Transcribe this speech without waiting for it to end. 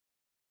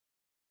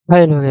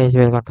Hello guys,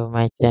 welcome to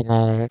my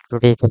channel.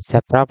 Today it's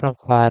the problem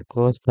for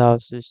Ghost of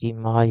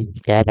Tsushima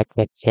is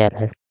DirectX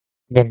error.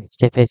 Then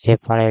step by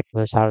step follow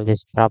to solve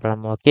this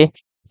problem, okay?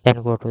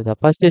 Then go to the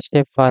first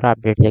step for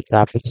update the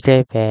graphics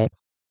driver.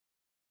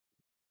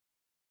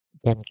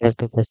 Then go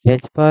to the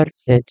search bar,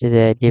 search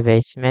the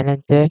device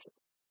manager.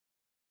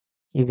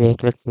 You will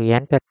click to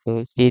enter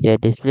to see the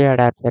display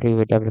adapter. You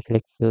will double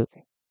click to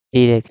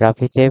see the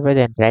graphics driver,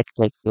 then right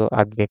click to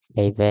update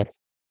driver.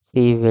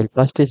 We will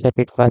first set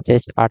it for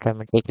just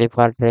automatically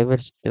for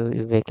drivers to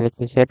you will click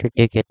to set it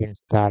to get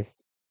installed.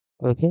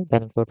 Okay,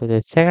 then go to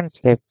the second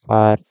step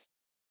for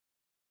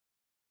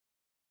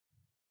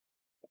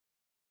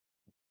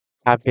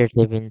update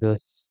the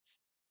windows.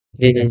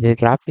 There is a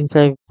graphics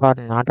drive for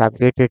not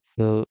updated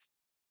to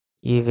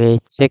you will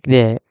check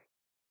the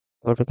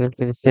go to click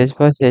to the search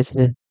for search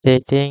the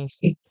settings.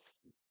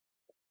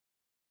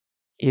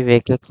 You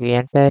will click to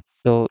enter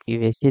so you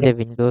will see the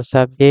Windows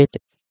update.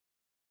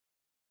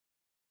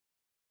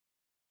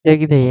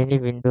 Check the any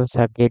Windows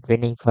update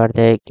pending for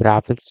the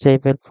graphics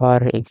driver. For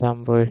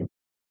example,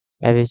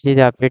 I will see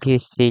the update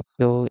history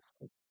to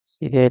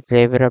see the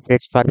driver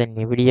updates for the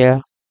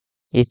NVIDIA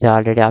is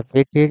already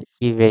updated.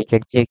 You will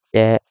can check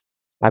the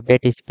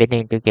update is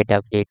pending to get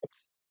update.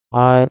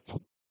 Or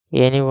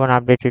anyone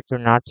updated to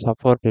not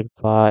support it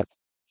for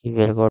you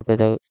will go to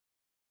the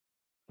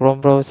Chrome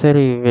browser,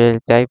 you will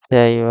type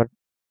your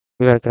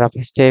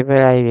graphics table.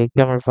 I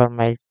example for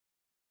my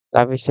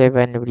graphics table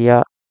and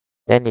video,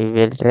 then you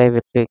will try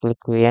to click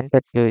to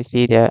enter to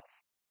see the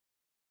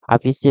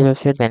official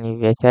website, then you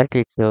will search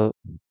it to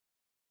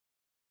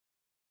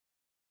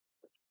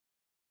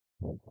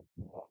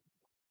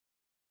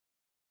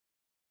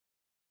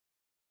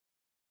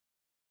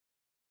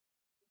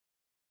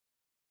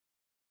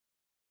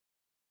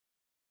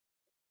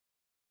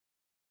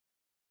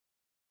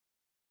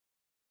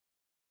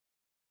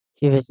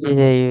you will see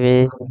the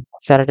you will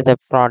select the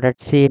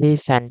product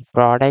series and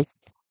product.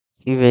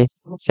 You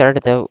will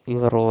select the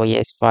your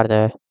OS for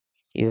the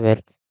your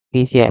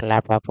PC or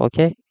laptop,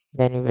 okay?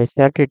 Then you will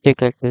select it to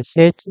click to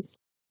search.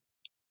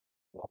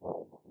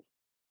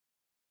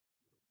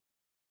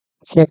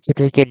 Check the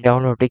ticket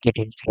download ticket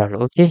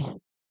install, okay?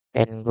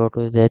 Then go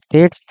to the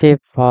third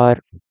step for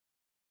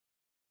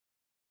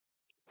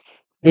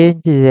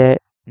change the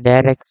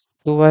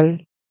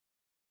DirectX12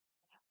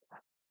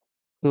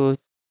 to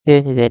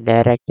change the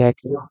DirectX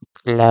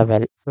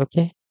level,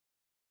 okay?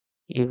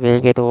 You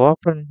will get to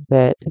open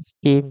the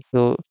scheme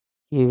to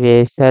you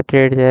will set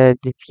it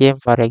this game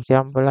for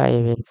example I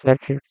will set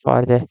it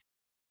for the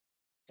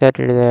set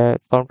it the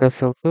counter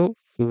show 2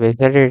 you will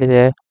set it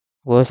the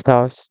ghost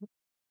house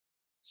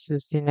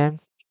Susinam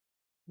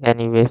then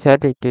you will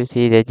set it to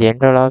see the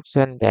general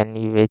option then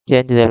you will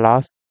change the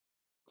last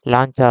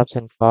launch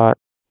option for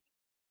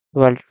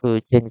 12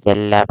 to change the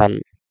level.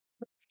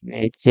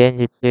 You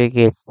change it to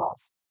get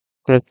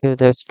click to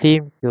the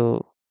Steam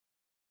to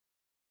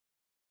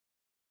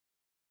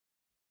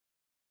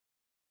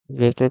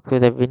we click to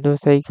the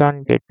Windows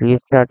icon, get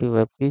restart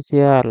your PC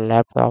or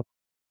laptop.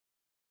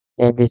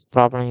 Then this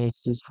problem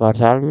is for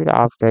solved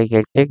after I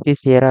get check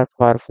this error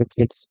for fix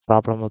this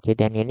problem. Okay,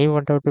 then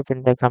anyone want to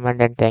pin the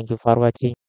comment and thank you for watching.